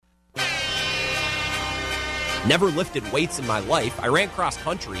Never lifted weights in my life. I ran cross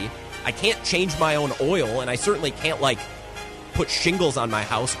country. I can't change my own oil, and I certainly can't, put shingles on my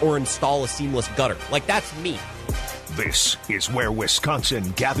house or install a seamless gutter. That's me. This is where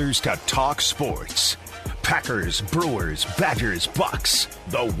Wisconsin gathers to talk sports. Packers, Brewers, Badgers, Bucks.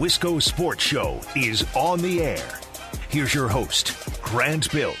 The Wisco Sports Show is on the air. Here's your host,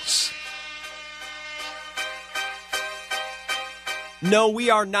 Grant Bills. No, we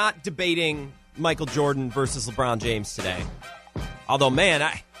are not debating Michael Jordan versus LeBron James today. Although, man,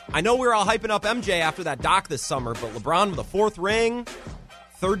 I know we were all hyping up MJ after that doc this summer, but LeBron with a fourth ring,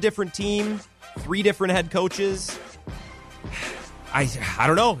 third different team, three different head coaches. I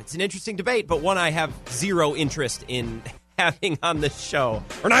don't know. It's an interesting debate, but one I have zero interest in having on this show.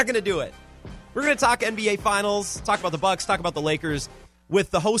 We're not going to do it. We're going to talk NBA Finals, talk about the Bucks, talk about the Lakers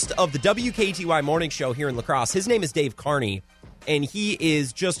with the host of the WKTY Morning Show here in La Crosse. His name is Dave Carney, and he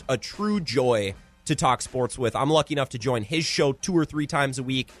is just a true joy to talk sports with. I'm lucky enough to join his show 2 or 3 times a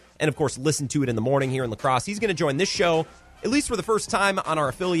week and, of course, listen to it in the morning here in La Crosse. He's going to join this show, at least for the first time, on our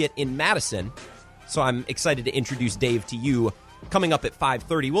affiliate in Madison. So I'm excited to introduce Dave to you. Coming up at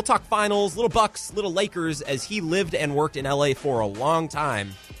 5:30, we'll talk finals, little Bucks, little Lakers, as he lived and worked in L.A. for a long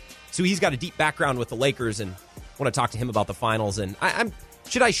time. So he's got a deep background with the Lakers, and I want to talk to him about the finals. And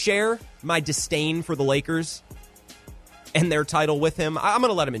should I share my disdain for the Lakers and their title with him? I'm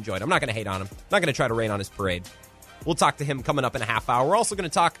going to let him enjoy it. I'm not going to hate on him. I'm not going to try to rain on his parade. We'll talk to him coming up in a half hour. We're also going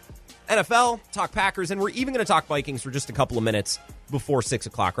to talk NFL, talk Packers, and we're even going to talk Vikings for just a couple of minutes before 6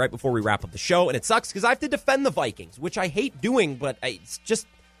 o'clock, right before we wrap up the show. And it sucks because I have to defend the Vikings, which I hate doing, but it's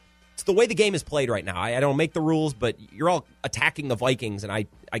the way the game is played right now. I don't make the rules, but you're all attacking the Vikings, and I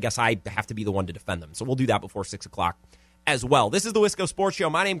guess I have to be the one to defend them. So we'll do that before 6 o'clock as well. This is the Wisco Sports Show.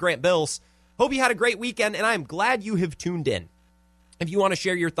 My name is Grant Bills. Hope you had a great weekend, and I'm glad you have tuned in. If you want to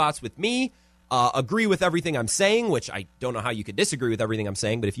share your thoughts with me, agree with everything I'm saying, which I don't know how you could disagree with everything I'm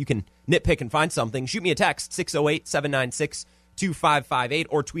saying, but if you can nitpick and find something, shoot me a text, 608-796-2558,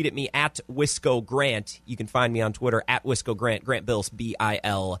 or tweet at me at Wisco Grant. You can find me on Twitter at Wisco Grant, Grant Bills,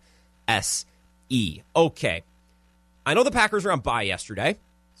 Bilse. Okay. I know the Packers were on bye yesterday,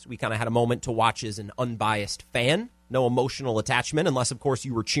 so we kind of had a moment to watch as an unbiased fan. No emotional attachment, unless, of course,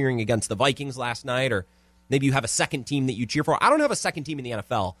 you were cheering against the Vikings last night, or maybe you have a second team that you cheer for. I don't have a second team in the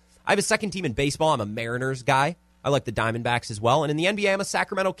NFL. I have a second team in baseball. I'm a Mariners guy. I like the Diamondbacks as well. And in the NBA, I'm a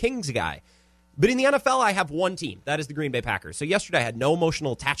Sacramento Kings guy. But in the NFL, I have one team. That is the Green Bay Packers. So yesterday, I had no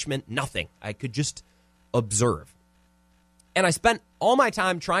emotional attachment, nothing. I could just observe. And I spent all my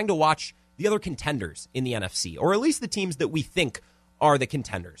time trying to watch the other contenders in the NFC, or at least the teams that we think are the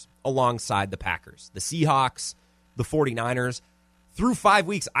contenders alongside the Packers. The Seahawks, the 49ers. Through 5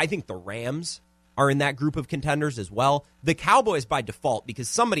 weeks, I think the Rams are in that group of contenders as well. The Cowboys by default, because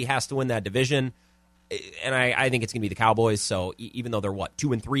somebody has to win that division, and I think it's going to be the Cowboys. So even though they're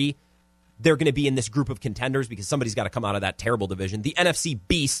 2-3, they're going to be in this group of contenders because somebody's got to come out of that terrible division. The NFC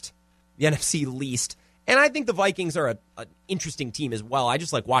beast, the NFC least, and I think the Vikings are an interesting team as well. I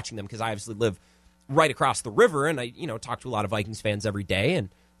just like watching them because I obviously live right across the river, and I talk to a lot of Vikings fans every day and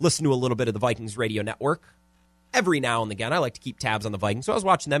listen to a little bit of the Vikings radio network. Every now and again, I like to keep tabs on the Vikings. So I was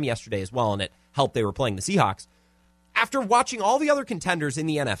watching them yesterday as well, and it helped they were playing the Seahawks. After watching all the other contenders in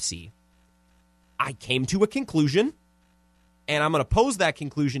the NFC, I came to a conclusion, and I'm going to pose that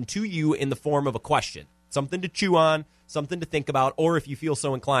conclusion to you in the form of a question. Something to chew on, something to think about, or if you feel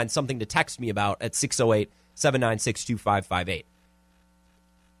so inclined, something to text me about at 608-796-2558.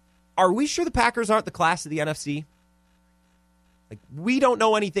 Are we sure the Packers aren't the class of the NFC? We don't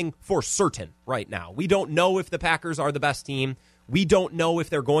know anything for certain right now. We don't know if the Packers are the best team. We don't know if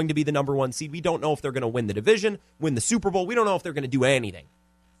they're going to be the number one seed. We don't know if they're going to win the division, win the Super Bowl. We don't know if they're going to do anything.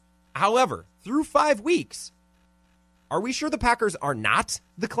 However, through 5 weeks, are we sure the Packers are not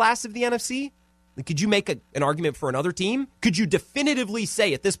the class of the NFC? Could you make an argument for another team? Could you definitively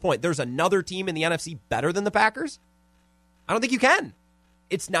say at this point there's another team in the NFC better than the Packers? I don't think you can.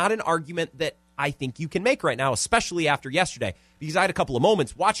 It's not an argument that I think you can make right now, especially after yesterday, because I had a couple of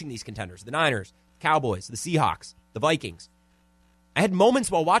moments watching these contenders, the Niners, Cowboys, the Seahawks, the Vikings. I had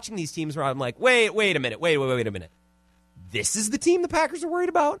moments while watching these teams where I'm like, wait a minute. This is the team the Packers are worried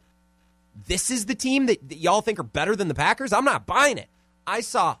about? This is the team that y'all think are better than the Packers? I'm not buying it. I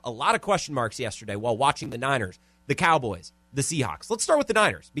saw a lot of question marks yesterday while watching the Niners, the Cowboys, the Seahawks. Let's start with the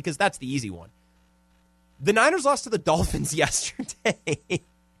Niners, because that's the easy one. The Niners lost to the Dolphins yesterday.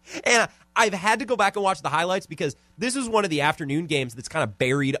 And I've had to go back and watch the highlights because this is one of the afternoon games that's kind of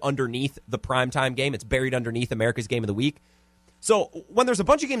buried underneath the primetime game. It's buried underneath America's Game of the Week. So when there's a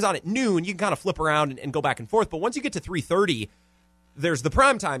bunch of games on at noon, you can kind of flip around and go back and forth. But once you get to 3:30, there's the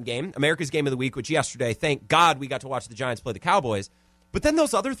primetime game, America's Game of the Week, which yesterday, thank God, we got to watch the Giants play the Cowboys. But then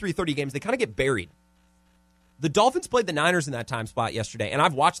those other 3:30 games, they kind of get buried. The Dolphins played the Niners in that time spot yesterday, and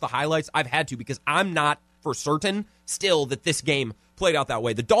I've watched the highlights. I've had to because I'm not for certain still that this game played out that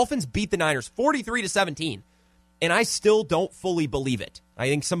way. The Dolphins beat the Niners 43-17, and I still don't fully believe it. I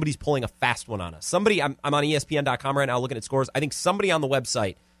think somebody's pulling a fast one on us. Somebody, I'm on ESPN.com right now looking at scores. I think somebody on the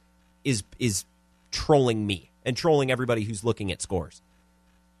website is trolling me and trolling everybody who's looking at scores.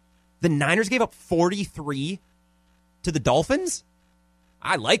 The Niners gave up 43 to the Dolphins?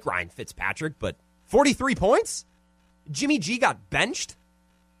 I like Ryan Fitzpatrick, but 43 points? Jimmy G got benched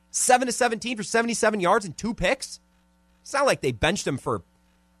 7-17 for 77 yards and 2 picks? It's not like they benched him for,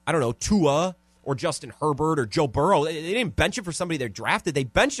 I don't know, Tua or Justin Herbert or Joe Burrow. They didn't bench him for somebody they drafted. They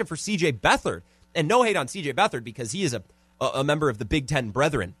benched him for C.J. Beathard. And no hate on C.J. Beathard because he is a member of the Big Ten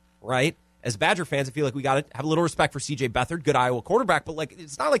Brethren, right? As Badger fans, I feel like we got to have a little respect for C.J. Beathard, good Iowa quarterback, but like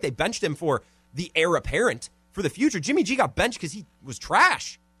it's not like they benched him for the heir apparent for the future. Jimmy G got benched because he was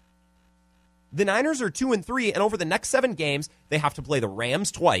trash. The Niners are 2-3, and over the next 7 games, they have to play the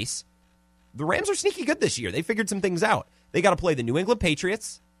Rams twice. The Rams are sneaky good this year. They figured some things out. They got to play the New England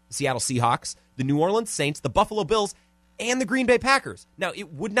Patriots, the Seattle Seahawks, the New Orleans Saints, the Buffalo Bills, and the Green Bay Packers. Now,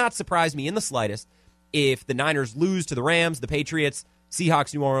 it would not surprise me in the slightest if the Niners lose to the Rams, the Patriots,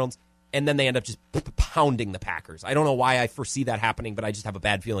 Seahawks, New Orleans, and then they end up just pounding the Packers. I don't know why I foresee that happening, but I just have a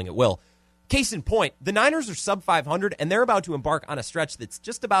bad feeling it will. Case in point, the Niners are sub 500, and they're about to embark on a stretch that's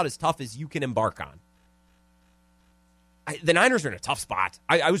just about as tough as you can embark on. The Niners are in a tough spot.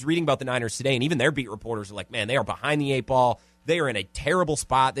 I was reading about the Niners today, and even their beat reporters are like, man, they are behind the 8 ball. They are in a terrible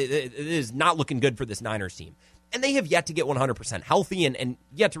spot. It is not looking good for this Niners team. And they have yet to get 100% healthy and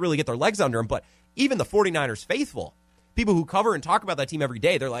yet to really get their legs under them. But even the 49ers faithful, people who cover and talk about that team every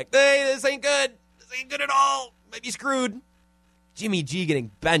day, they're like, hey, this ain't good. This ain't good at all. Might be screwed. Jimmy G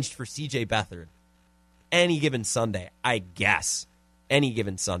getting benched for C.J. Beathard. Any given Sunday, I guess. Any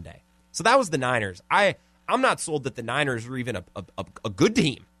given Sunday. So that was the Niners. I'm not sold that the Niners are even a good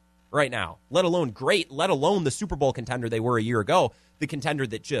team right now, let alone great, let alone the Super Bowl contender they were a year ago, the contender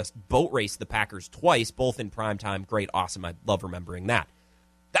that just boat raced the Packers twice, both in primetime. Great, awesome. I love remembering that.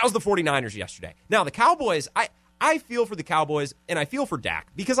 That was the 49ers yesterday. Now, the Cowboys, I feel for the Cowboys, and I feel for Dak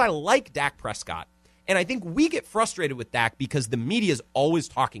because I like Dak Prescott. And I think we get frustrated with Dak because the media is always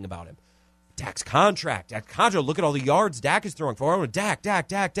talking about him. Dak's contract, look at all the yards Dak is throwing for. Dak.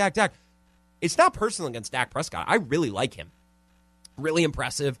 It's not personal against Dak Prescott. I really like him. Really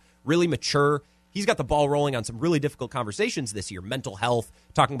impressive, really mature. He's got the ball rolling on some really difficult conversations this year. Mental health,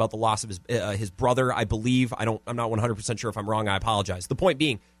 talking about the loss of his brother, I believe. I'm not 100% sure if I'm wrong. I apologize. The point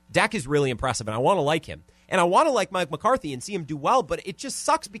being, Dak is really impressive, and I want to like him. And I want to like Mike McCarthy and see him do well, but it just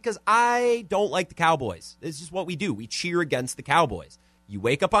sucks because I don't like the Cowboys. It's just what we do. We cheer against the Cowboys. You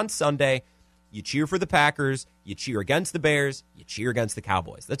wake up on Sunday, you cheer for the Packers, you cheer against the Bears, you cheer against the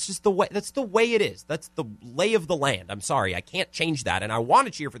Cowboys. That's just the way. That's the way it is. That's the lay of the land. I'm sorry, I can't change that. And I want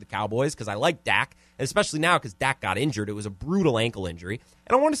to cheer for the Cowboys because I like Dak, and especially now because Dak got injured. It was a brutal ankle injury,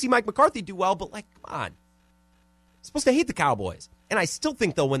 and I want to see Mike McCarthy do well. But come on, I'm supposed to hate the Cowboys, and I still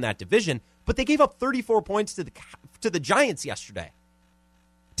think they'll win that division. But they gave up 34 points to the Giants yesterday.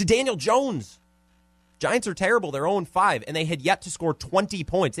 To Daniel Jones. Giants are terrible. They're 0-5, and they had yet to score 20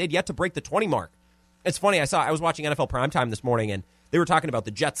 points. They had yet to break the 20 mark. It's funny. I was watching NFL Primetime this morning, and they were talking about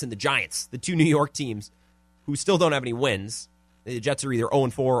the Jets and the Giants, the two New York teams who still don't have any wins. The Jets are either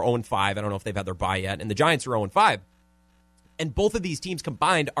 0-4 or 0-5. I don't know if they've had their bye yet. And the Giants are 0-5. And both of these teams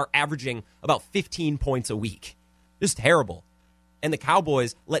combined are averaging about 15 points a week. Just terrible. And the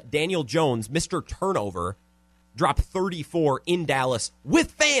Cowboys let Daniel Jones, Mr. Turnover, drop 34 in Dallas with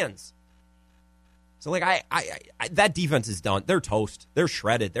fans. So, I that defense is done. They're toast. They're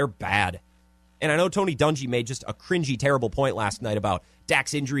shredded. They're bad. And I know Tony Dungy made just a cringy, terrible point last night about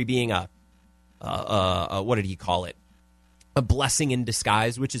Dak's injury being what did he call it? A blessing in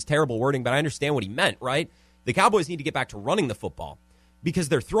disguise, which is terrible wording, but I understand what he meant, right? The Cowboys need to get back to running the football because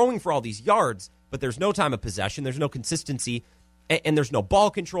they're throwing for all these yards, but there's no time of possession, there's no consistency, and there's no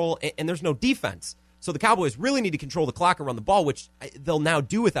ball control, and there's no defense. So the Cowboys really need to control the clock and run the ball, which they'll now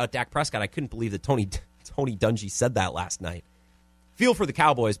do without Dak Prescott. I couldn't believe that Tony Dungy said that last night. Feel for the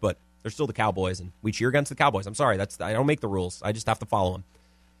Cowboys, but they're still the Cowboys, and we cheer against the Cowboys. I'm sorry, I don't make the rules. I just have to follow them.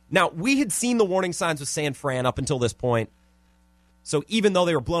 Now, we had seen the warning signs with San Fran up until this point. So even though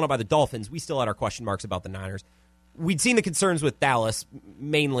they were blown up by the Dolphins, we still had our question marks about the Niners. We'd seen the concerns with Dallas.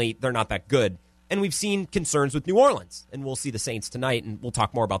 Mainly, they're not that good. And we've seen concerns with New Orleans. And we'll see the Saints tonight, and we'll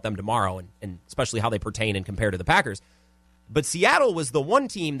talk more about them tomorrow, and especially how they pertain and compare to the Packers. But Seattle was the one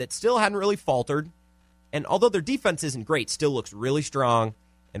team that still hadn't really faltered. And although their defense isn't great, still looks really strong.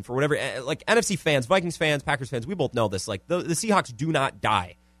 And for whatever, like NFC fans, Vikings fans, Packers fans, we both know this. Like the Seahawks do not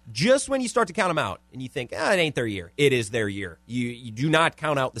die. Just when you start to count them out and you think, it ain't their year. It is their year. You do not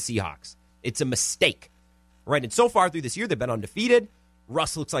count out the Seahawks. It's a mistake, right? And so far through this year, they've been undefeated.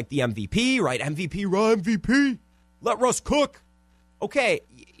 Russ looks like the MVP, right? MVP. Let Russ cook. Okay,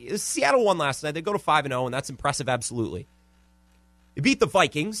 Seattle won last night. They go to 5-0, and that's impressive, absolutely. They beat the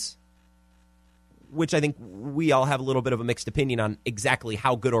Vikings, which I think we all have a little bit of a mixed opinion on exactly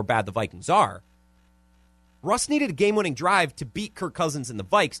how good or bad the Vikings are. Russ needed a game-winning drive to beat Kirk Cousins and the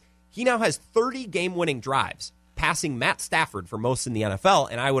Vikes. He now has 30 game-winning drives, passing Matt Stafford for most in the NFL,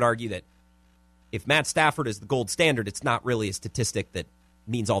 and I would argue that if Matt Stafford is the gold standard, it's not really a statistic that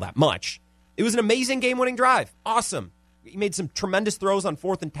means all that much. It was an amazing game-winning drive. Awesome. He made some tremendous throws on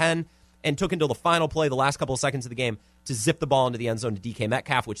 4th and 10 and took until the final play, the last couple of seconds of the game, to zip the ball into the end zone to DK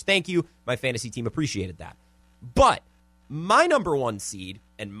Metcalf, which, thank you, my fantasy team appreciated that. But my number one seed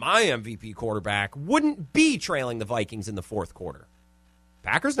and my MVP quarterback wouldn't be trailing the Vikings in the fourth quarter.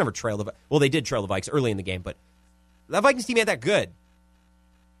 Packers never trailed they did trail the Vikes early in the game, but that Vikings team ain't that good.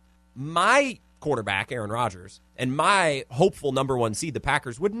 My quarterback, Aaron Rodgers, and my hopeful number one seed, the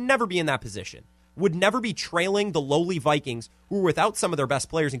Packers, would never be in that position. Would never be trailing the lowly Vikings, who were without some of their best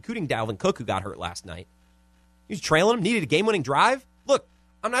players, including Dalvin Cook, who got hurt last night. He was trailing them, needed a game-winning drive. Look,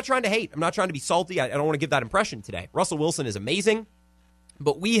 I'm not trying to hate. I'm not trying to be salty. I don't want to give that impression today. Russell Wilson is amazing,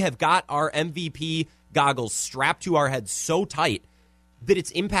 but we have got our MVP goggles strapped to our heads so tight that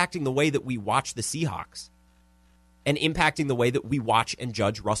it's impacting the way that we watch the Seahawks and impacting the way that we watch and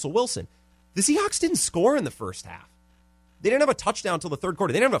judge Russell Wilson. The Seahawks didn't score in the first half. They didn't have a touchdown until the third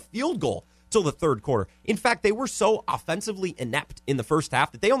quarter. They didn't have a field goal till the third quarter. In fact, they were so offensively inept in the first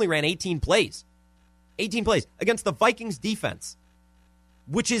half that they only ran 18 plays. 18 plays against the Vikings defense,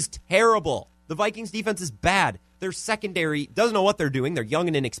 which is terrible. The Vikings defense is bad. Their secondary doesn't know what they're doing. They're young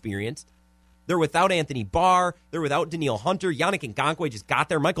and inexperienced. They're without Anthony Barr. They're without Danielle Hunter. Yannick Ngakoue just got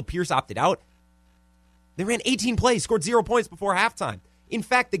there. Michael Pierce opted out. They ran 18 plays, scored 0 points before halftime. In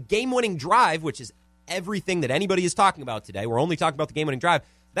fact, the game-winning drive, which is everything that anybody is talking about today, we're only talking about the game-winning drive.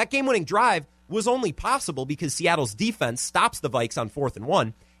 That game-winning drive was only possible because Seattle's defense stops the Vikes on 4th and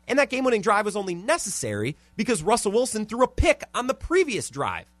 1. And that game-winning drive was only necessary because Russell Wilson threw a pick on the previous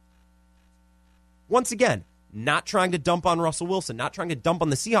drive. Once again, not trying to dump on Russell Wilson, not trying to dump on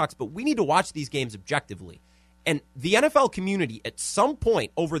the Seahawks, but we need to watch these games objectively. And the NFL community at some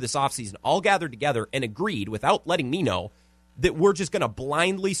point over this offseason all gathered together and agreed, without letting me know, that we're just going to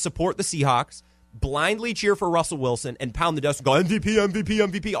blindly support the Seahawks, blindly cheer for Russell Wilson, and pound the desk and go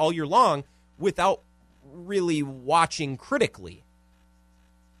MVP all year long without really watching critically.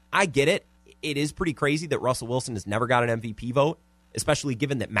 I get it. It is pretty crazy that Russell Wilson has never got an MVP vote, especially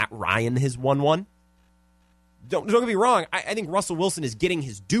given that Matt Ryan has won one. Don't get me wrong. I think Russell Wilson is getting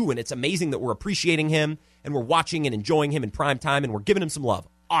his due, and it's amazing that we're appreciating him, and we're watching and enjoying him in prime time, and we're giving him some love.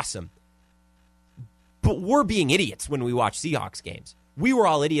 Awesome. But we're being idiots when we watch Seahawks games. We were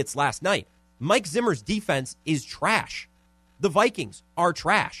all idiots last night. Mike Zimmer's defense is trash. The Vikings are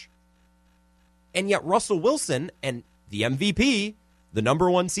trash. And yet Russell Wilson and the MVP, the number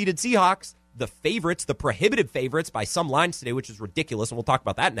one seeded Seahawks, the favorites, the prohibitive favorites by some lines today, which is ridiculous, and we'll talk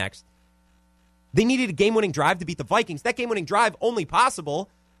about that next. They needed a game-winning drive to beat the Vikings. That game-winning drive only possible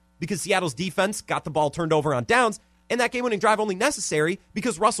because Seattle's defense got the ball turned over on downs, and that game-winning drive only necessary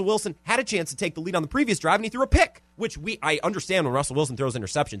because Russell Wilson had a chance to take the lead on the previous drive, and he threw a pick, which I understand when Russell Wilson throws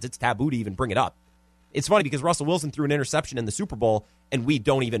interceptions. It's taboo to even bring it up. It's funny because Russell Wilson threw an interception in the Super Bowl, and we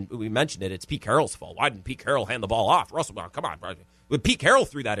mentioned it. It's Pete Carroll's fault. Why didn't Pete Carroll hand the ball off? Russell, come on. Pete Carroll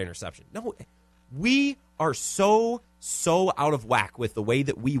threw that interception. No, we are so out of whack with the way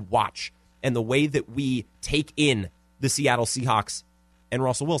that we watch and the way that we take in the Seattle Seahawks and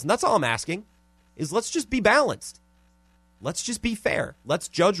Russell Wilson. That's all I'm asking, is let's just be balanced. Let's just be fair. Let's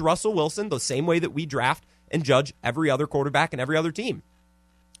judge Russell Wilson the same way that we draft and judge every other quarterback and every other team.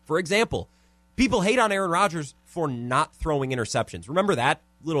 For example, people hate on Aaron Rodgers for not throwing interceptions. Remember that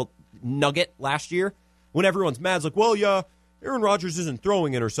little nugget last year when everyone's mad? It's like, well, yeah, Aaron Rodgers isn't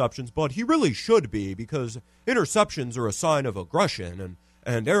throwing interceptions, but he really should be because interceptions are a sign of aggression,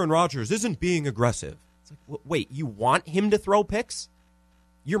 and Aaron Rodgers isn't being aggressive. It's like, wait, you want him to throw picks?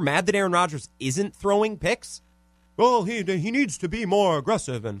 You're mad that Aaron Rodgers isn't throwing picks? Well, he needs to be more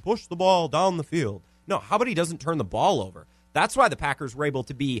aggressive and push the ball down the field. No, how about he doesn't turn the ball over? That's why the Packers were able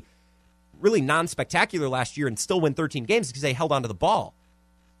to be really non-spectacular last year and still win 13 games because they held onto the ball.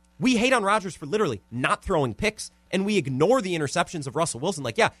 We hate on Rodgers for literally not throwing picks, and we ignore the interceptions of Russell Wilson.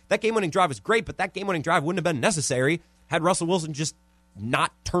 Like, yeah, that game-winning drive is great, but that game-winning drive wouldn't have been necessary had Russell Wilson just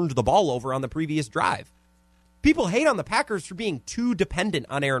not turned the ball over on the previous drive. People hate on the Packers for being too dependent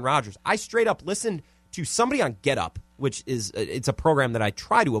on Aaron Rodgers. I straight up listened to somebody on Get Up, which is it's a program that I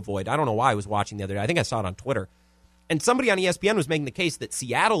try to avoid. I don't know why I was watching the other day. I think I saw it on Twitter. And somebody on ESPN was making the case that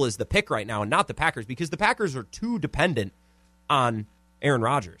Seattle is the pick right now and not the Packers because the Packers are too dependent on Aaron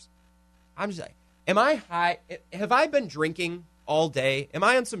Rodgers. I'm just like, am I high? Have I been drinking all day? Am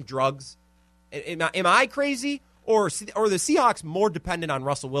I on some drugs? Am I crazy? Or are the Seahawks more dependent on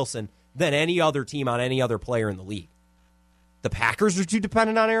Russell Wilson than any other team on any other player in the league? The Packers are too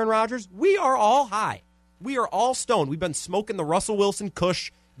dependent on Aaron Rodgers. We are all high. We are all stoned. We've been smoking the Russell Wilson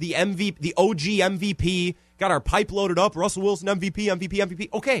Kush, the OG MVP, got our pipe loaded up. Russell Wilson MVP.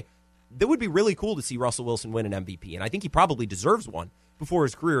 Okay, that would be really cool to see Russell Wilson win an MVP, and I think he probably deserves one before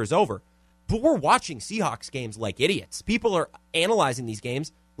his career is over. But we're watching Seahawks games like idiots. People are analyzing these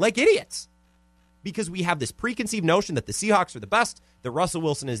games like idiots because we have this preconceived notion that the Seahawks are the best, that Russell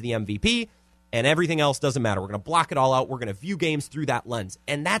Wilson is the MVP, and everything else doesn't matter. We're going to block it all out. We're going to view games through that lens.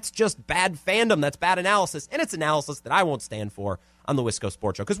 And that's just bad fandom. That's bad analysis. And it's analysis that I won't stand for on the Wisco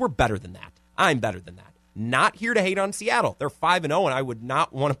Sports Show because we're better than that. I'm better than that. Not here to hate on Seattle. They're 5-0, and I would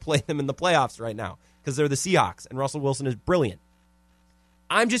not want to play them in the playoffs right now because they're the Seahawks, and Russell Wilson is brilliant.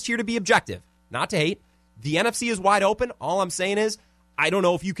 I'm just here to be objective, not to hate. The NFC is wide open. All I'm saying is I don't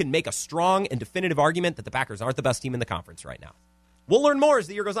know if you can make a strong and definitive argument that the Packers aren't the best team in the conference right now. We'll learn more as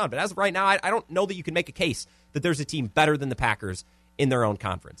the year goes on, but as of right now, I don't know that you can make a case that there's a team better than the Packers in their own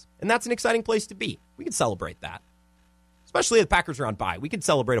conference. And that's an exciting place to be. We can celebrate that, especially if the Packers are on bye. We can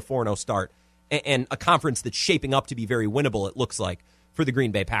celebrate a 4-0 start and a conference that's shaping up to be very winnable, it looks like, for the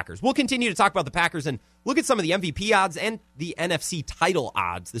Green Bay Packers. We'll continue to talk about the Packers and look at some of the MVP odds and the NFC title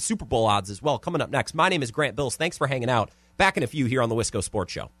odds, the Super Bowl odds as well, coming up next. My name is Grant Bills. Thanks for hanging out. Back in a few here on the Wisco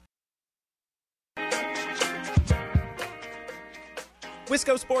Sports Show.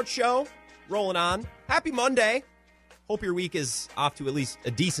 Wisco Sports Show, rolling on. Happy Monday. Hope your week is off to at least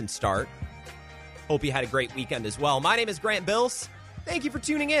a decent start. Hope you had a great weekend as well. My name is Grant Bills. Thank you for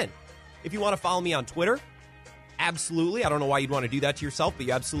tuning in. If you want to follow me on Twitter, absolutely. I don't know why you'd want to do that to yourself, but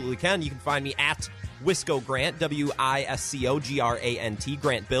you absolutely can. You can find me at Wisco Grant, WISCOGRANT,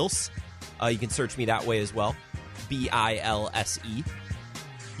 Grant Bills. You can search me that way as well, BILSE.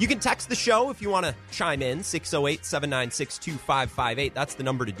 You can text the show if you want to chime in, 608-796-2558. That's the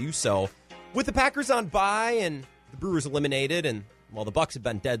number to do so. With the Packers on bye and the Brewers eliminated, and, well, the Bucks have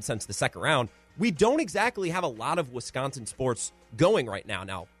been dead since the second round, we don't exactly have a lot of Wisconsin sports going right now.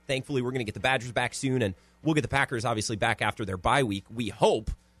 Now, thankfully, we're going to get the Badgers back soon, and we'll get the Packers, obviously, back after their bye week, we hope.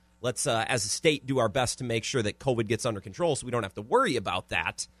 Let's, as a state, do our best to make sure that COVID gets under control so we don't have to worry about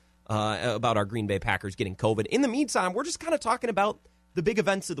that, about our Green Bay Packers getting COVID. In the meantime, we're just kind of talking about the big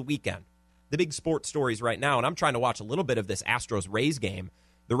events of the weekend, the big sports stories right now, and I'm trying to watch a little bit of this Astros-Rays game.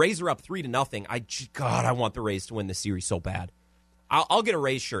 The Rays are up 3-0. God, I want the Rays to win this series so bad. I'll get a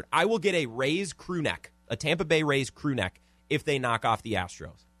Rays shirt. I will get a Rays crew neck, a Tampa Bay Rays crew neck, if they knock off the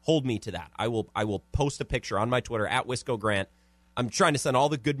Astros. Hold me to that. I will post a picture on my Twitter, at Wisco Grant. I'm trying to send all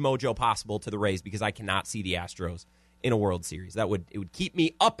the good mojo possible to the Rays because I cannot see the Astros in a World Series. It would keep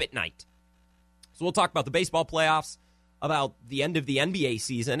me up at night. So we'll talk about the baseball playoffs, about the end of the NBA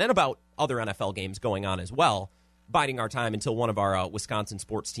season, and about other NFL games going on as well, biding our time until one of our Wisconsin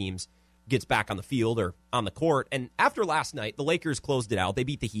sports teams gets back on the field or on the court. And after last night, the Lakers closed it out. They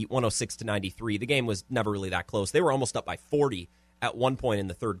beat the Heat 106-93. The game was never really that close. They were almost up by 40 at one point in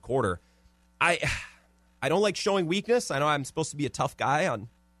the third quarter. I don't like showing weakness. I know I'm supposed to be a tough guy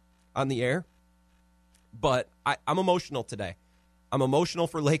on the air, but I'm emotional today. I'm emotional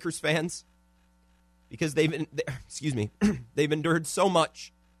for Lakers fans because they've endured so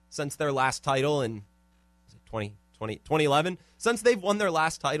much since their last title in 2011. Since they've won their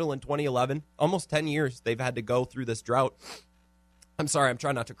last title in 2011, almost 10 years they've had to go through this drought. I'm sorry, I'm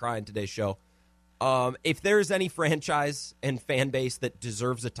trying not to cry in today's show. If there's any franchise and fan base that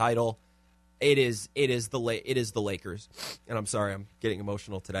deserves a title, it is the Lakers. And I'm sorry, I'm getting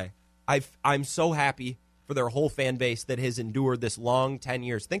emotional today. I'm so happy for their whole fan base that has endured this long 10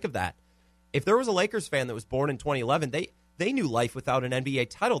 years. Think of that. If there was a Lakers fan that was born in 2011, they knew life without an NBA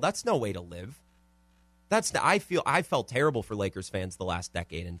title. That's no way to live. I felt terrible for Lakers fans the last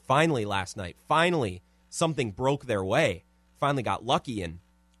decade, and finally last night, something broke their way. Finally got lucky and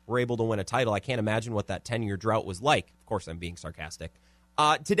were able to win a title. I can't imagine what that 10-year drought was like. Of course, I'm being sarcastic.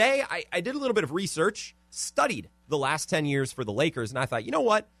 Today, I did a little bit of research, studied the last 10 years for the Lakers, and I thought, you know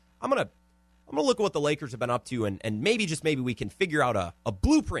what? I'm gonna look at what the Lakers have been up to, and maybe we can figure out a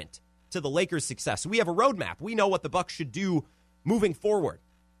blueprint to the Lakers' success. So we have a roadmap. We know what the Bucks should do moving forward.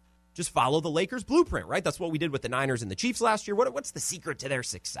 Just follow the Lakers' blueprint, right? That's what we did with the Niners and the Chiefs last year. What's the secret to their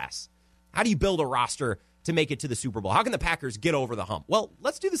success? How do you build a roster to make it to the Super Bowl? How can the Packers get over the hump? Well,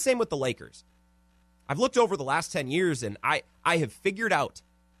 let's do the same with the Lakers. I've looked over the last 10 years, and I have figured out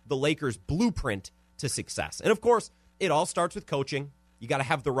the Lakers' blueprint to success. And, of course, it all starts with coaching. You got to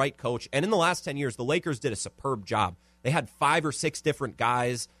have the right coach. And in the last 10 years, the Lakers did a superb job. They had 5 or 6 different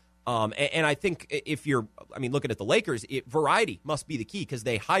guys. And I think if you're, looking at the Lakers, variety must be the key because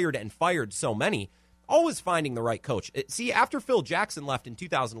they hired and fired so many. Always finding the right coach. See, after Phil Jackson left in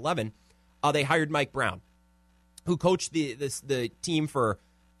 2011, they hired Mike Brown, who coached the team for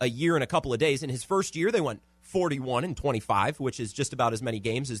a year and a couple of days. In his first year, they went 41-25, which is just about as many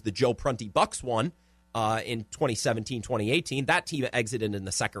games as the Joe Prunty Bucks won in 2017-2018. That team exited in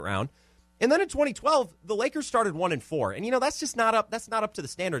the second round. And then in 2012, the Lakers started 1-4. And, that's just not up. That's not up to the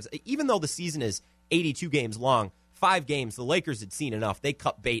standards. Even though the season is 82 games long, 5 games, the Lakers had seen enough. They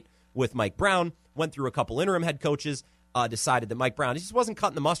cut bait with Mike Brown, went through a couple interim head coaches, decided that Mike Brown just wasn't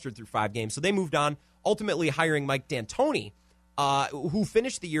cutting the mustard through 5 games. So they moved on, ultimately hiring Mike D'Antoni, who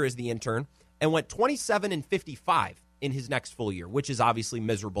finished the year as the intern and went 27-55 in his next full year, which is obviously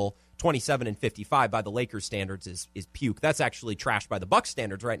miserable. 27-55 by the Lakers standards is puke. That's actually trashed by the Bucks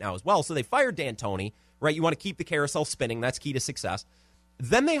standards right now as well. So they fired D'Antoni, right? You want to keep the carousel spinning. That's key to success.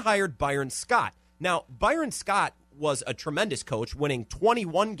 Then they hired Byron Scott. Now, Byron Scott was a tremendous coach, winning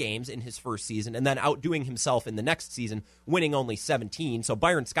 21 games in his first season and then outdoing himself in the next season, winning only 17. So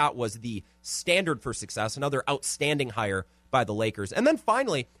Byron Scott was the standard for success, another outstanding hire by the Lakers. And then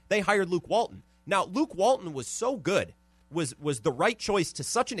finally, they hired Luke Walton. Now, Luke Walton was so good, was the right choice to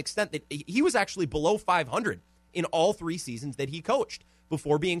such an extent that he was actually below 500 in all 3 seasons that he coached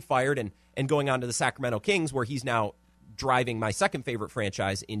before being fired and going on to the Sacramento Kings, where he's now driving my second favorite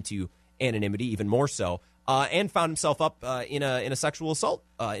franchise into anonymity, even more so, and found himself up in a sexual assault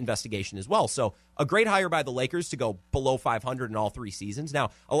investigation as well. So a great hire by the Lakers to go below 500 in all 3 seasons.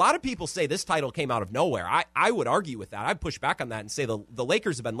 Now, a lot of people say this title came out of nowhere. I would argue with that. I'd push back on that and say the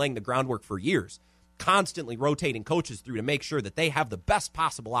Lakers have been laying the groundwork for years, constantly rotating coaches through to make sure that they have the best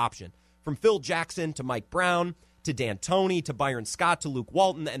possible option, from Phil Jackson to Mike Brown to D'Antoni to Byron Scott to Luke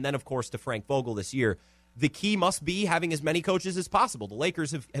Walton, and then, of course, to Frank Vogel this year. The key must be having as many coaches as possible. The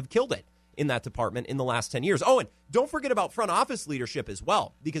Lakers have killed it in that department in the last 10 years. Oh, and don't forget about front office leadership as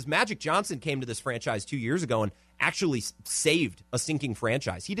well, because Magic Johnson came to this franchise 2 years ago and actually saved a sinking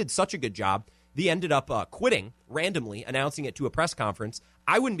franchise. He did such a good job. He ended up quitting randomly, announcing it to a press conference.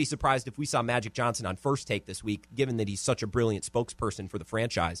 I wouldn't be surprised if we saw Magic Johnson on First Take this week, given that he's such a brilliant spokesperson for the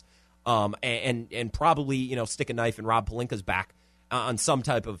franchise, and probably stick a knife in Rob Pelinka's back on some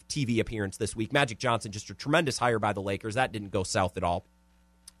type of TV appearance this week. Magic Johnson, just a tremendous hire by the Lakers. That didn't go south at all.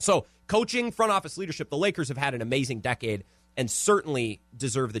 So coaching, front office leadership, the Lakers have had an amazing decade and certainly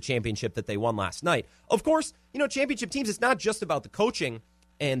deserve the championship that they won last night. Of course, championship teams, it's not just about the coaching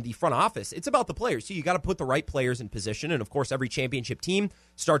and the front office. It's about the players. So you got to put the right players in position. And, of course, every championship team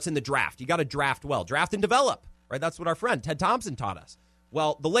starts in the draft. You got to draft well. Draft and develop, right? That's what our friend Ted Thompson taught us.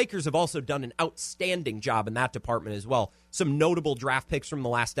 Well, the Lakers have also done an outstanding job in that department as well. Some notable draft picks from the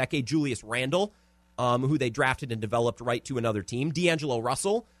last decade. Julius Randle, who they drafted and developed right to another team. D'Angelo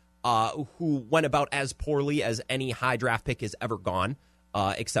Russell, who went about as poorly as any high draft pick has ever gone,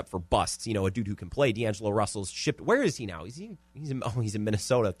 except for busts. A dude who can play. D'Angelo Russell's shipped. Where is he now? He's in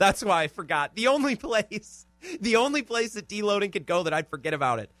Minnesota. That's why I forgot. The only place that D-Loading could go that I'd forget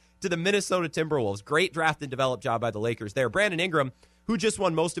about it, to the Minnesota Timberwolves. Great draft and develop job by the Lakers there. Brandon Ingram, who just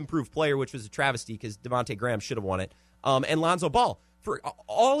won Most Improved Player, which was a travesty because Devontae Graham should have won it, and Lonzo Ball. For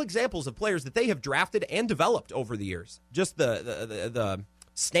all examples of players that they have drafted and developed over the years. Just the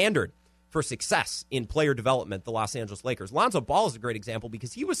standard for success in player development, the Los Angeles Lakers. Lonzo Ball is a great example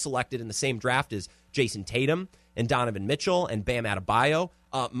because he was selected in the same draft as Jason Tatum and Donovan Mitchell and Bam Adebayo,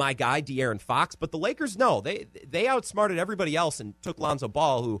 my guy, De'Aaron Fox. But the Lakers, no, they outsmarted everybody else and took Lonzo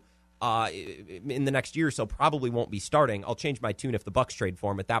Ball, who in the next year or so probably won't be starting. I'll change my tune if the Bucks trade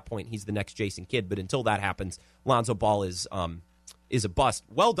for him. At that point, he's the next Jason Kidd. But until that happens, Lonzo Ball is a bust.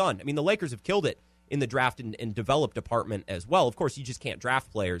 Well done. The Lakers have killed it in the draft and develop department as well. Of course, you just can't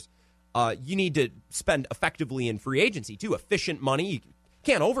draft players. You need to spend effectively in free agency, too. Efficient money. You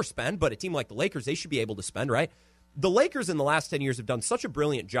can't overspend, but a team like the Lakers, they should be able to spend, right? The Lakers in the last 10 years have done such a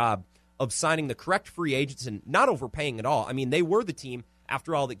brilliant job of signing the correct free agents and not overpaying at all. They were the team,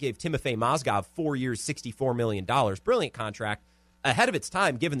 after all, that gave Timofey Mozgov 4 years, $64 million. Brilliant contract. Ahead of its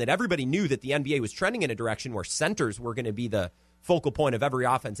time, given that everybody knew that the NBA was trending in a direction where centers were going to be the focal point of every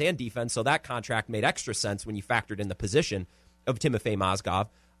offense and defense, so that contract made extra sense when you factored in the position of Timofey Mozgov.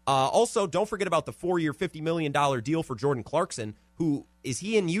 Also, don't forget about the 4-year, $50 million deal for Jordan Clarkson, who, is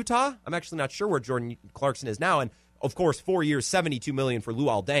he in Utah? I'm actually not sure where Jordan Clarkson is now. And, of course, 4 years, $72 million for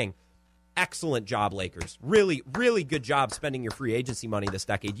Luol Deng. Excellent job, Lakers. Really, really good job spending your free agency money this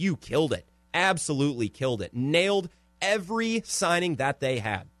decade. You killed it. Absolutely killed it. Nailed every signing that they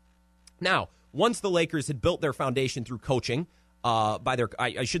had. Now, once the Lakers had built their foundation through coaching,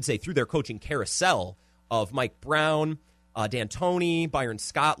 through their coaching carousel of Mike Brown, D'Antoni, Byron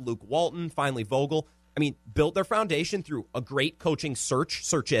Scott, Luke Walton, finally Vogel. Built their foundation through a great coaching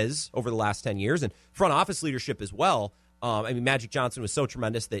searches over the last 10 years and front office leadership as well. Magic Johnson was so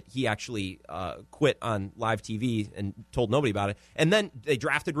tremendous that he actually quit on live TV and told nobody about it. And then they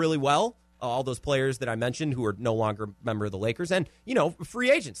drafted really well, all those players that I mentioned who are no longer a member of the Lakers. And,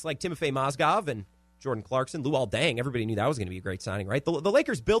 free agents like Timofey Mozgov and Jordan Clarkson, Luol Deng. Everybody knew that was going to be a great signing, right? The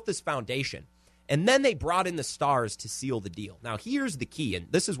Lakers built this foundation, and then they brought in the stars to seal the deal. Now, here's the key,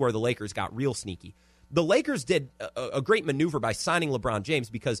 and this is where the Lakers got real sneaky. The Lakers did a great maneuver by signing LeBron James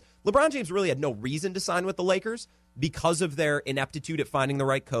because LeBron James really had no reason to sign with the Lakers because of their ineptitude at finding the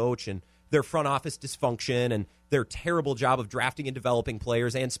right coach and their front office dysfunction and their terrible job of drafting and developing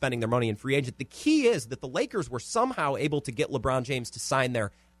players and spending their money in free agent. The key is that the Lakers were somehow able to get LeBron James to sign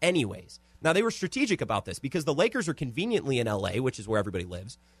there anyways. Now, they were strategic about this because the Lakers are conveniently in L.A., which is where everybody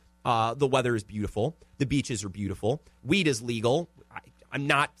lives. The weather is beautiful. The beaches are beautiful. Weed is legal. I'm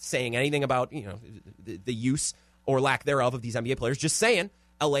not saying anything about the use or lack thereof of these NBA players. Just saying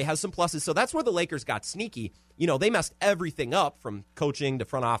L.A. has some pluses. So that's where the Lakers got sneaky. They messed everything up from coaching to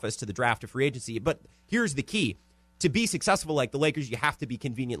front office to the draft to free agency. But here's the key. To be successful like the Lakers, you have to be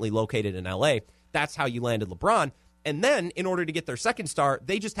conveniently located in L.A. That's how you landed LeBron. And then in order to get their second star,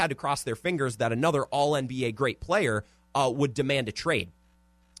 they just had to cross their fingers that another all-NBA great player would demand a trade,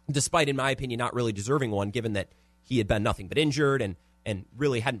 despite, in my opinion, not really deserving one, given that he had been nothing but injured and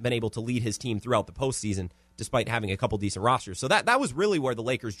really hadn't been able to lead his team throughout the postseason, despite having a couple decent rosters. So that was really where the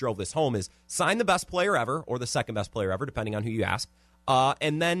Lakers drove this home, is sign the best player ever, or the second best player ever, depending on who you ask,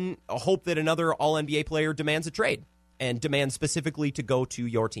 and then hope that another all-NBA player demands a trade, and demands specifically to go to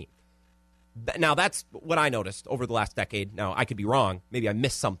your team. Now, that's what I noticed over the last decade. Now, I could be wrong. Maybe I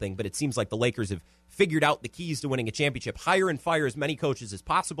missed something, but it seems like the Lakers have figured out the keys to winning a championship. Hire and fire as many coaches as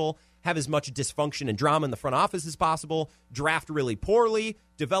possible, have as much dysfunction and drama in the front office as possible, draft really poorly,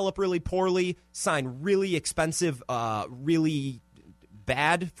 develop really poorly, sign really expensive, really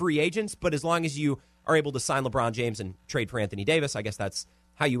bad free agents. But as long as you are able to sign LeBron James and trade for Anthony Davis, I guess that's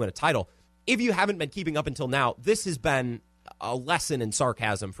how you win a title. If you haven't been keeping up until now, this has been a lesson in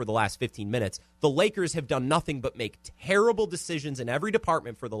sarcasm for the last 15 minutes. The Lakers have done nothing but make terrible decisions in every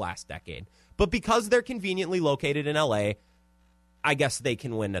department for the last decade. But because they're conveniently located in L.A., I guess they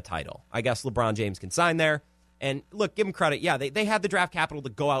can win a title. I guess LeBron James can sign there. And look, give them credit. Yeah, they had the draft capital to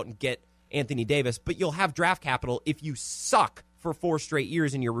go out and get Anthony Davis, but you'll have draft capital if you suck for 4 straight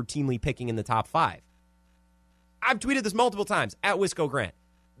years and you're routinely picking in the top 5. I've tweeted this multiple times at Wisco Grant.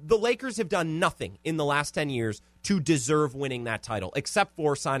 The Lakers have done nothing in the last 10 years to deserve winning that title, except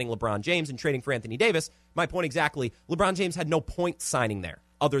for signing LeBron James and trading for Anthony Davis. My point exactly, LeBron James had no point signing there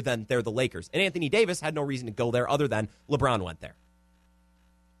other than they're the Lakers. And Anthony Davis had no reason to go there other than LeBron went there.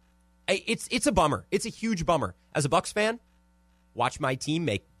 It's a bummer. It's a huge bummer. As a Bucks fan, watch my team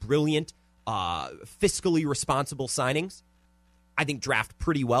make brilliant, fiscally responsible signings. I think draft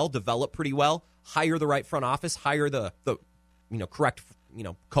pretty well, develop pretty well, hire the right front office, hire the correct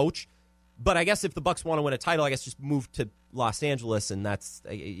coach. But I guess if the Bucks want to win a title, I guess just move to Los Angeles, and that's,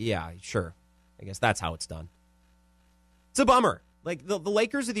 sure. I guess that's how it's done. It's a bummer. Like, the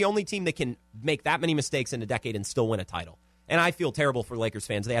Lakers are the only team that can make that many mistakes in a decade and still win a title. And I feel terrible for Lakers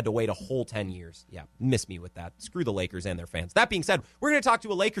fans. They had to wait a whole 10 years. Yeah, miss me with that. Screw the Lakers and their fans. That being said, we're going to talk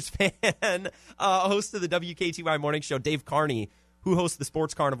to a Lakers fan, host of the WKTY Morning Show, Dave Carney, who hosts the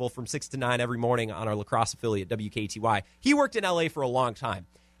Sports Carnival from 6 to 9 every morning on our lacrosse affiliate, WKTY. He worked in L.A. for a long time.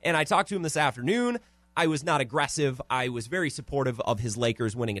 And I talked to him this afternoon. I was not aggressive. I was very supportive of his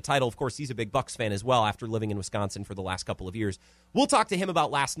Lakers winning a title. Of course, he's a big Bucks fan as well after living in Wisconsin for the last couple of years. We'll talk to him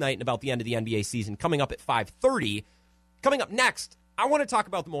about last night and about the end of the NBA season coming up at 5:30. Coming up next, I want to talk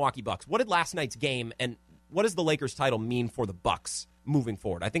about the Milwaukee Bucks. What did last night's game and what does the Lakers title mean for the Bucks moving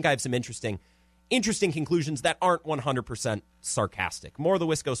forward? I think I have some interesting conclusions that aren't 100% sarcastic. More of the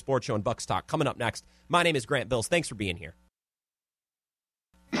Wisco Sports Show and Bucks Talk coming up next. My name is Grant Bills. Thanks for being here.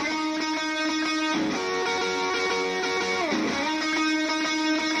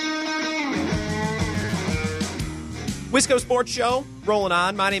 Wisco Sports Show, rolling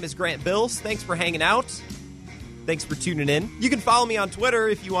on. My name is Grant Bills. Thanks for hanging out. Thanks for tuning in. You can follow me on Twitter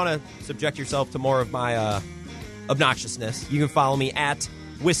if you want to subject yourself to more of my obnoxiousness. You can follow me at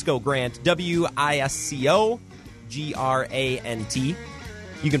Wisco Grant, WISCO GRANT.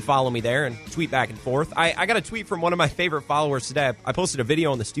 You can follow me there and tweet back and forth. I got a tweet from one of my favorite followers today. I posted a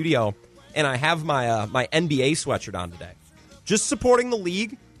video in the studio, and I have my my NBA sweatshirt on today. Just supporting the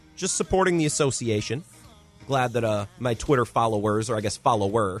league, just supporting the association. Glad that my Twitter followers, or I guess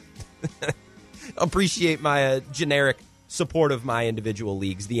follower, appreciate my generic support of my individual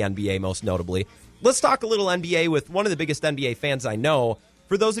leagues, the NBA most notably. Let's talk a little NBA with one of the biggest NBA fans I know.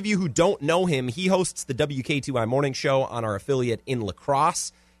 For those of you who don't know him, he hosts the WK2I Morning Show on our affiliate in La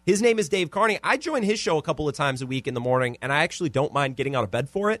Crosse. His name is Dave Carney. I join his show a couple of times a week in the morning, and I actually don't mind getting out of bed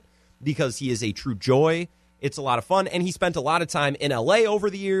for it because he is a true joy. It's a lot of fun, and he spent a lot of time in L.A. over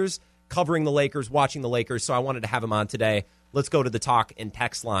the years covering the Lakers, watching the Lakers, so I wanted to have him on today. Let's go to the talk and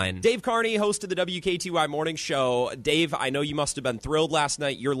text line. Dave Carney, host of the WK2I Morning Show. Dave, I know you must have been thrilled last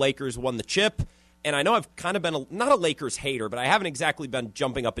night. Your Lakers won the chip. And I know I've kind of been not a Lakers hater, but I haven't exactly been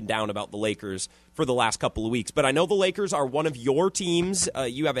jumping up and down about the Lakers for the last couple of weeks. But I know the Lakers are one of your teams.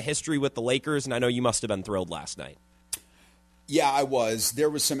 You have a history with the Lakers, and I know you must have been thrilled last night. Yeah, I was. There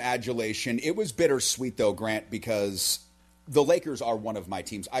was some adulation. It was bittersweet, though, Grant, because the Lakers are one of my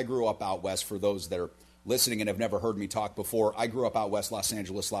teams. I grew up out west. For those that are listening and have never heard me talk before, I grew up out west, Los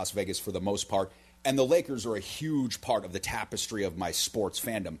Angeles, Las Vegas for the most part. And the Lakers are a huge part of the tapestry of my sports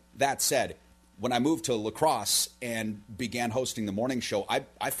fandom. That said, when I moved to La Crosse and began hosting the morning show,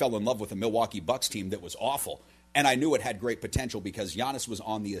 I fell in love with a Milwaukee Bucks team that was awful. And I knew it had great potential because Giannis was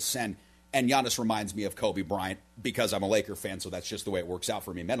on the ascend. And Giannis reminds me of Kobe Bryant because I'm a Laker fan, so that's just the way it works out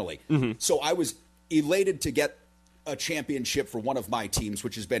for me mentally. Mm-hmm. So I was elated to get a championship for one of my teams,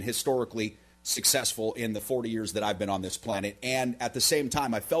 which has been historically successful in the 40 years that I've been on this planet. And at the same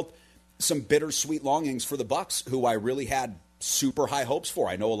time, I felt some bittersweet longings for the Bucks, who I really had super high hopes for.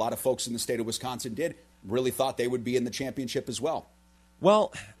 I know a lot of folks in the state of Wisconsin really thought they would be in the championship as well.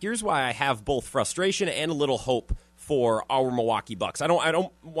 Well, here's why I have both frustration and a little hope for our Milwaukee Bucks. I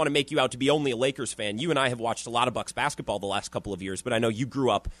don't want to make you out to be only a Lakers fan. You and I have watched a lot of Bucks basketball the last couple of years, but I know you grew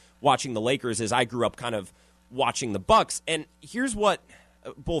up watching the Lakers as I grew up kind of watching the Bucks. And here's what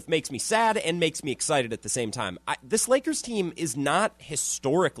both makes me sad and makes me excited at the same time. This Lakers team is not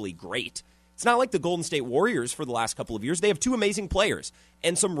historically great. It's not like the Golden State Warriors for the last couple of years. They have two amazing players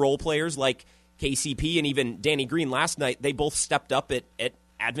and some role players like KCP and even Danny Green last night. They both stepped up at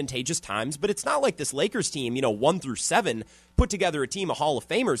advantageous times, but it's not like this Lakers team, 1 through 7, put together a team of Hall of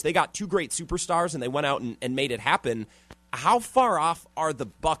Famers. They got two great superstars and they went out and made it happen. How far off are the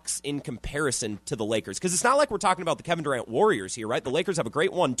Bucks in comparison to the Lakers? Because it's not like we're talking about the Kevin Durant Warriors here, right? The Lakers have a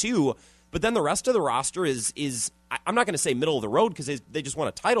great one too, but then the rest of the roster is I'm not going to say middle of the road because they just won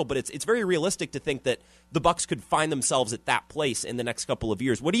a title, but it's very realistic to think that the Bucks could find themselves at that place in the next couple of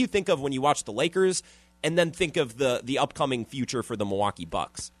years. What do you think of when you watch the Lakers and then think of the upcoming future for the Milwaukee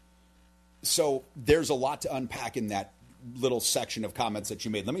Bucks? So there's a lot to unpack in that little section of comments that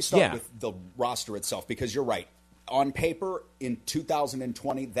you made. Let me start with the roster itself, because you're right. On paper, in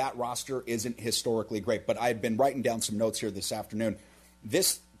 2020, that roster isn't historically great, but I had been writing down some notes here this afternoon.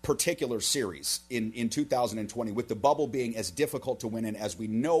 This particular series in 2020, with the bubble being as difficult to win in as we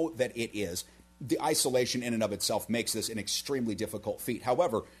know that it is, the isolation in and of itself makes this an extremely difficult feat.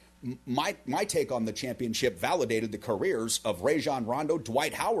 However, my take on the championship validated the careers of Rajon Rondo,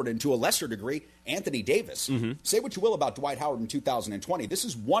 Dwight Howard, and to a lesser degree, Anthony Davis. Mm-hmm. Say what you will about Dwight Howard in 2020. This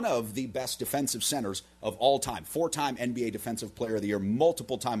is one of the best defensive centers of all time. 4-time NBA Defensive Player of the Year,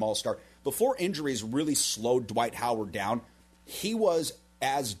 multiple-time All-Star. Before injuries really slowed Dwight Howard down, he was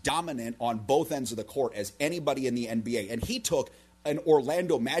as dominant on both ends of the court as anybody in the NBA. And he took an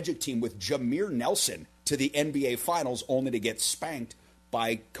Orlando Magic team with Jameer Nelson to the NBA Finals only to get spanked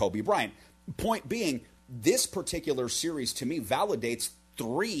by Kobe Bryant. Point being, this particular series to me validates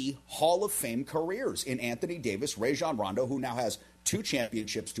 3 Hall of Fame careers in Anthony Davis, Rajon Rondo, who now has 2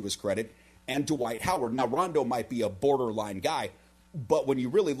 championships to his credit, and Dwight Howard. Now, Rondo might be a borderline guy, but when you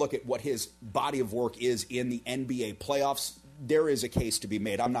really look at what his body of work is in the NBA playoffs, there is a case to be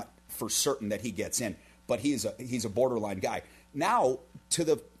made. I'm not for certain that he gets in, but he's a borderline guy. Now,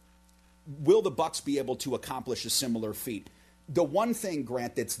 will the Bucks be able to accomplish a similar feat? The one thing,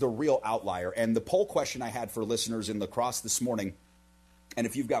 Grant, that's the real outlier, and the poll question I had for listeners in La Crosse this morning, and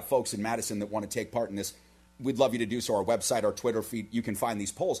if you've got folks in Madison that want to take part in this, we'd love you to do so. Our website, our Twitter feed, you can find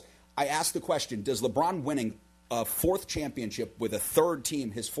these polls. I asked the question, does LeBron winning a 4th championship with a 3rd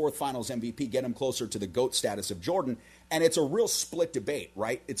team, his 4th finals MVP, get him closer to the GOAT status of Jordan? And it's a real split debate,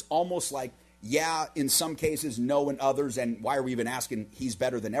 right? It's almost like, yeah, in some cases, no in others, and why are we even asking he's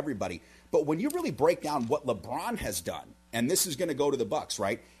better than everybody? But when you really break down what LeBron has done, and this is going to go to the Bucks,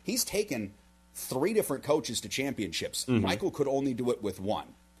 right? He's taken 3 different coaches to championships. Mm-hmm. Michael could only do it with 1.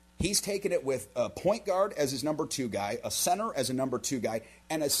 He's taken it with a point guard as his number 2 guy, a center as a number 2 guy,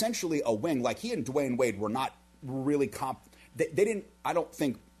 and essentially a wing. Like he and Dwayne Wade were not really they didn't, I don't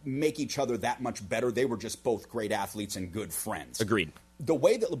think, make each other that much better. They were just both great athletes and good friends. Agreed. The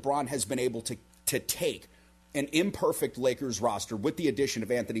way that LeBron has been able to take an imperfect Lakers roster with the addition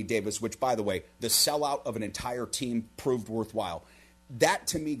of Anthony Davis, which, by the way, the sellout of an entire team proved worthwhile. That,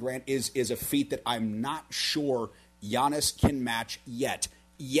 to me, Grant, is a feat that I'm not sure Giannis can match yet.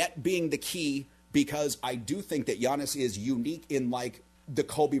 Yet being the key, because I do think that Giannis is unique in like the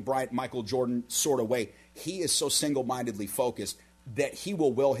Kobe Bryant, Michael Jordan sort of way. He is so single-mindedly focused that he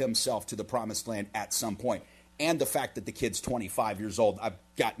will will himself to the promised land at some point. And the fact that the kid's 25 years old, I've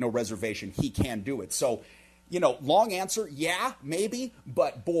got no reservation. He can do it. So, long answer, yeah, maybe.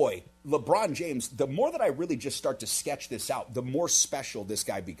 But, boy, LeBron James, the more that I really just start to sketch this out, the more special this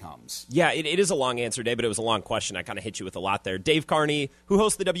guy becomes. Yeah, it is a long answer, Dave, but it was a long question. I kind of hit you with a lot there. Dave Carney, who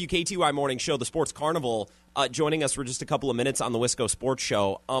hosts the WKTY morning show, The Sports Carnival, joining us for just a couple of minutes on the Wisco Sports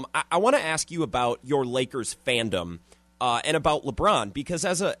Show. I want to ask you about your Lakers fandom and about LeBron, because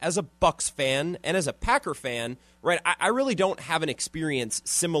as a Bucks fan and as a Packer fan, right, I really don't have an experience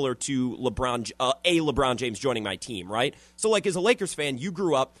similar to LeBron James joining my team, right? So, like, as a Lakers fan, you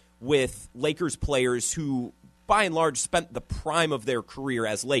grew up with Lakers players who, by and large, spent the prime of their career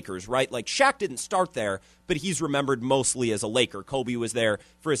as Lakers, right? Like, Shaq didn't start there, but he's remembered mostly as a Laker. Kobe was there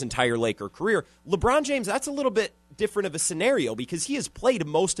for his entire Laker career. LeBron James, that's a little bit different of a scenario because he has played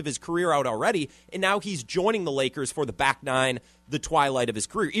most of his career out already, and now he's joining the Lakers for the back nine, the twilight of his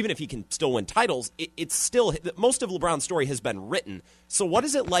career. Even if he can still win titles, it's still, most of LeBron's story has been written. So what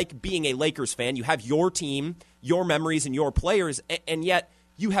is it like being a Lakers fan? You have your team, your memories, and your players, and yet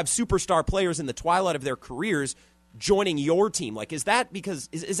you have superstar players in the twilight of their careers joining your team. Like, is that because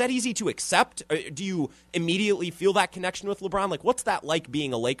is that easy to accept? Do you immediately feel that connection with LeBron? Like, what's that like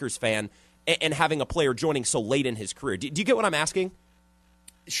being a Lakers fan and having a player joining so late in his career? Do you get what I'm asking?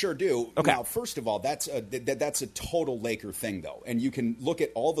 Sure do. Okay. Now, first of all, that's a total Laker thing, though. And you can look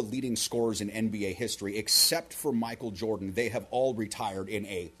at all the leading scorers in NBA history, except for Michael Jordan. They have all retired in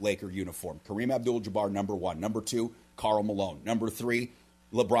a Laker uniform. Kareem Abdul-Jabbar, number 1. Number 2, Karl Malone. Number 3,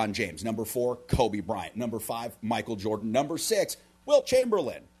 LeBron James. Number 4, Kobe Bryant. Number 5, Michael Jordan. Number 6, Wilt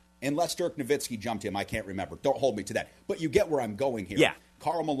Chamberlain. Unless Dirk Nowitzki jumped him, I can't remember. Don't hold me to that. But you get where I'm going here. Yeah.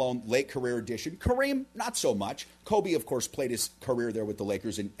 Karl Malone, late career addition. Kareem, not so much. Kobe, of course, played his career there with the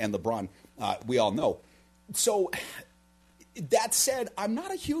Lakers, and LeBron, we all know. So that said, I'm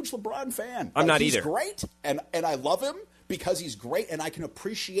not a huge LeBron fan. I'm not either. He's great, and I love him because he's great, and I can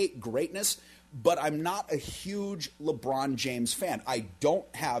appreciate greatness, but I'm not a huge LeBron James fan. I don't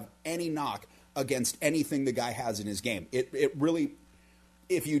have any knock against anything the guy has in his game. It really,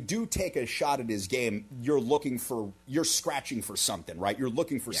 if you do take a shot at his game, you're scratching for something, right? You're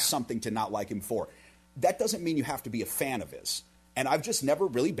looking for something to not like him for. That doesn't mean you have to be a fan of his. And I've just never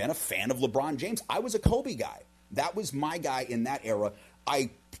really been a fan of LeBron James. I was a Kobe guy. That was my guy in that era.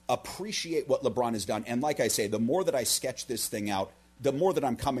 I appreciate what LeBron has done. And like I say, the more that I sketch this thing out, the more that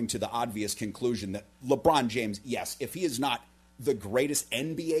I'm coming to the obvious conclusion that LeBron James, yes, if he is not the greatest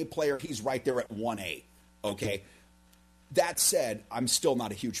NBA player, he's right there at 1A, okay? That said, I'm still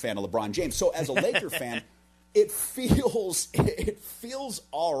not a huge fan of LeBron James. So as a Laker fan, it feels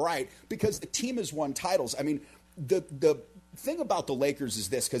all right because the team has won titles. I mean, the thing about the Lakers is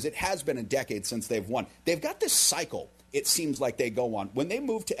this, because it has been a decade since they've won. They've got this cycle, it seems like they go on. When they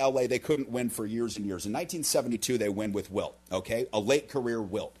moved to L.A., they couldn't win for years and years. In 1972, they win with Wilt, okay? A late career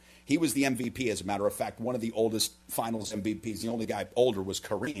Wilt. He was the MVP, as a matter of fact, one of the oldest finals MVPs. The only guy older was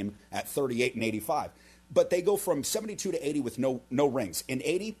Kareem at 38 and 85. But they go from 72 to 80 with no rings. In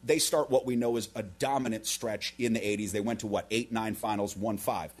 80, they start what we know as a dominant stretch in the 80s. They went to, 8, 9 finals, won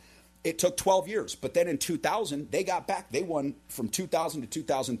 5. It took 12 years. But then in 2000, they got back. They won from 2000 to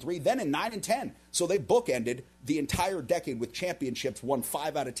 2003, then in 9 and 10. So they bookended the entire decade with championships, won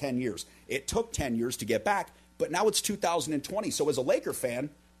 5 out of 10 years. It took 10 years to get back, but now it's 2020. So as a Laker fan,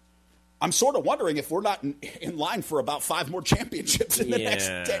 I'm sort of wondering if we're not in line for about 5 more championships in the next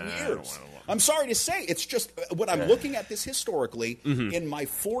 10 years. I'm sorry to say, it's just when I'm looking at this historically, in my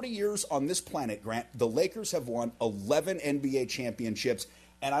 40 years on this planet, Grant, the Lakers have won 11 NBA championships,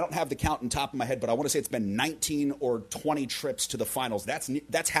 and I don't have the count on top of my head, but I want to say it's been 19 or 20 trips to the finals.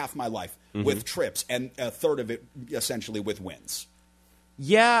 That's half my life with trips, and a third of it essentially with wins.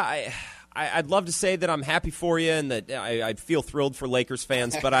 Yeah, I'd love to say that I'm happy for you and that I'd feel thrilled for Lakers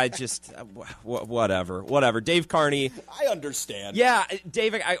fans, but I just whatever. Dave Carney. I understand. Yeah,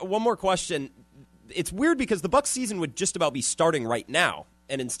 Dave, one more question. It's weird because the Bucks season would just about be starting right now,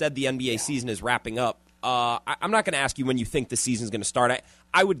 and instead the NBA season is wrapping up. I'm not going to ask you when you think the season is going to start.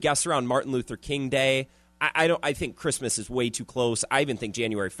 I would guess around Martin Luther King Day. I think Christmas is way too close. I even think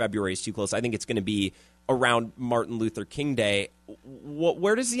January, February is too close. I think it's going to be around Martin Luther King Day.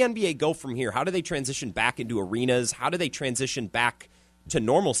 Where does the NBA go from here? How do they transition back into arenas? How do they transition back to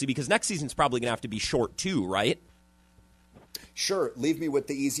normalcy? Because next season's probably going to have to be short too, right? Sure. Leave me with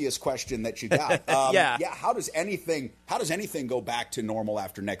the easiest question that you got. Yeah. How does anything go back to normal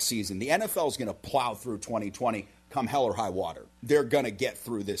after next season? The NFL is going to plow through 2020 come hell or high water. They're going to get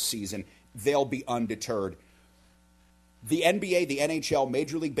through this season. They'll be undeterred. The NBA, the NHL,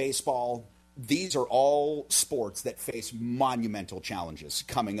 Major League Baseball, these are all sports that face monumental challenges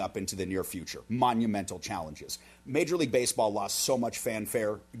coming up into the near future. Monumental challenges. Major League Baseball lost so much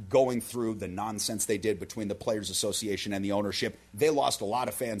fanfare going through the nonsense they did between the Players Association and the ownership. They lost a lot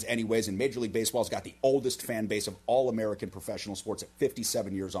of fans anyways, and Major League Baseball's got the oldest fan base of all American professional sports at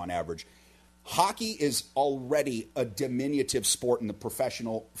 57 years on average. Hockey is already a diminutive sport in the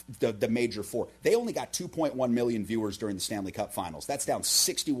professional, the major four. They only got 2.1 million viewers during the Stanley Cup Finals. That's down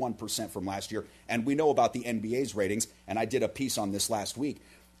 61% from last year. And we know about the NBA's ratings, and I did a piece on this last week.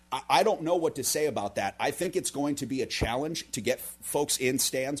 I don't know what to say about that. I think it's going to be a challenge to get folks in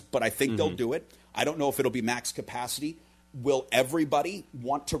stands, but I think they'll do it. I don't know if it'll be max capacity. Will everybody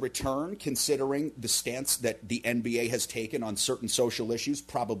want to return, considering the stance that the NBA has taken on certain social issues?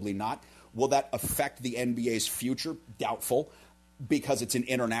 Probably not. Will that affect the NBA's future? Doubtful, because it's an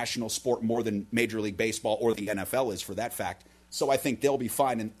international sport more than Major League Baseball or the NFL is, for that fact. So I think they'll be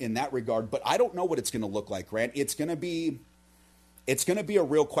fine in that regard. But I don't know what it's going to look like, Grant. It's going to be a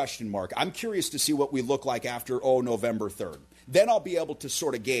real question mark. I'm curious to see what we look like after, November 3rd. Then I'll be able to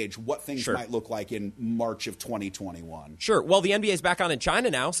sort of gauge what things might look like in March of 2021. Sure. Well, the NBA's back on in China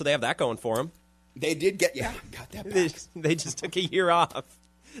now, so they have that going for them. They did got that back. They just took a year off.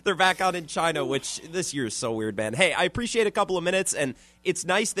 They're back out in China, which this year is so weird, man. Hey, I appreciate a couple of minutes, and it's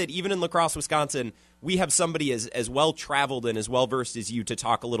nice that even in La Crosse, Wisconsin, we have somebody as well-traveled and as well-versed as you to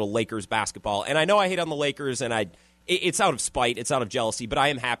talk a little Lakers basketball. And I know I hate on the Lakers, and it's out of spite, it's out of jealousy, but I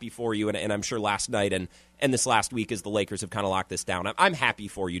am happy for you, and I'm sure last night and this last week as the Lakers have kind of locked this down. I'm happy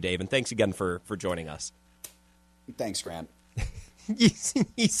for you, Dave, and thanks again for joining us. Thanks, Grant.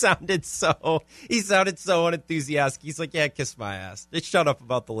 He sounded so unenthusiastic. He's like, yeah, kiss my ass. Just shut up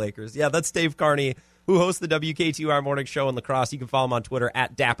about the Lakers. Yeah, that's Dave Carney, who hosts the WK2R Morning Show in La Crosse. You can follow him on Twitter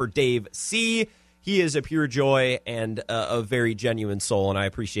at DapperDaveC. He is a pure joy and a very genuine soul, and I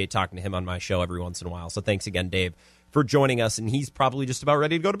appreciate talking to him on my show every once in a while. So thanks again, Dave, for joining us. And he's probably just about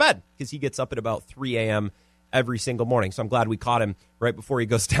ready to go to bed because he gets up at about 3 a.m. every single morning. So I'm glad we caught him right before he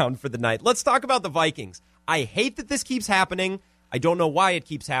goes down for the night. Let's talk about the Vikings. I hate that this keeps happening. I don't know why it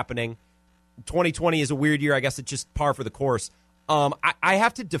keeps happening. 2020 is a weird year. I guess it's just par for the course. I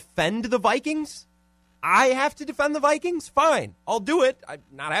have to defend the Vikings? Fine. I'll do it. I'm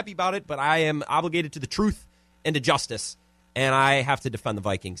not happy about it, but I am obligated to the truth and to justice, and I have to defend the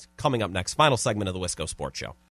Vikings. Coming up next, final segment of the Wisco Sports Show.